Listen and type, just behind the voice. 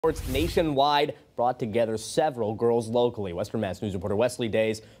Sports nationwide brought together several girls locally. Western Mass News reporter Wesley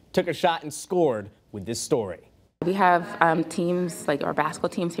Days took a shot and scored with this story. We have teams like our basketball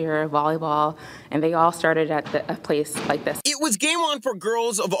teams here, volleyball, and they all started at a place like this. It was game on for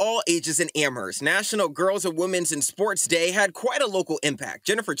girls of all ages in Amherst. National Girls and Women's in Sports Day had quite a local impact.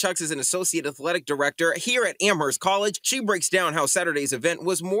 Jennifer Chucks is an associate athletic director here at Amherst College. She breaks down how Saturday's event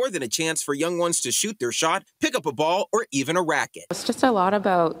was more than a chance for young ones to shoot their shot, pick up a ball, or even a racket. It's just a lot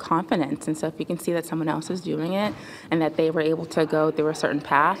about confidence, and so if you can see that someone else is doing it and that they were able to go through a certain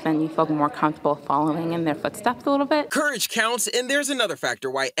path, and you feel more comfortable following in their footsteps a little bit. Courage counts, and there's another factor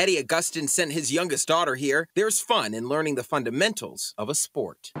why Eddie Augustin sent his youngest daughter here. There's fun in learning the fundamentals of a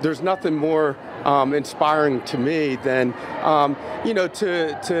sport. There's nothing more inspiring to me than,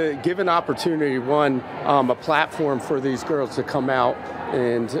 to give an opportunity, a platform for these girls to come out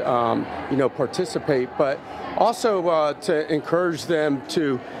and, participate, but also to encourage them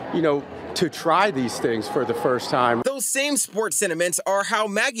to try these things for the first time. Those same sports sentiments are how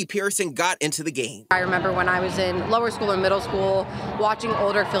Maggie Pearson got into the game. I remember when I was in lower school and middle school, watching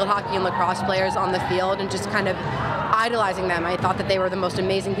older field hockey and lacrosse players on the field and just kind of idolizing them. I thought that they were the most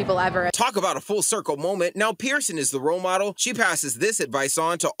amazing people ever. Talk about a full circle moment. Now Pearson is the role model. She passes this advice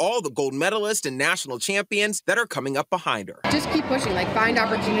on to all the gold medalists and national champions that are coming up behind her. Just keep pushing, find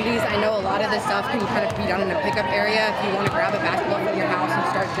opportunities. I know a lot of this stuff can kind of be done in a pickup area. If you want to grab a basketball from your house and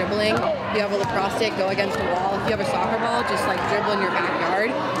start dribbling, if you have a lacrosse stick, go against a wall. If you have a soccer ball, just dribble in your backyard.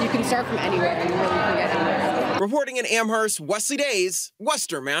 You can start from anywhere and you really can get anywhere. Reporting in Amherst, Wesley Days,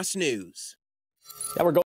 Western Mass News. Now we're going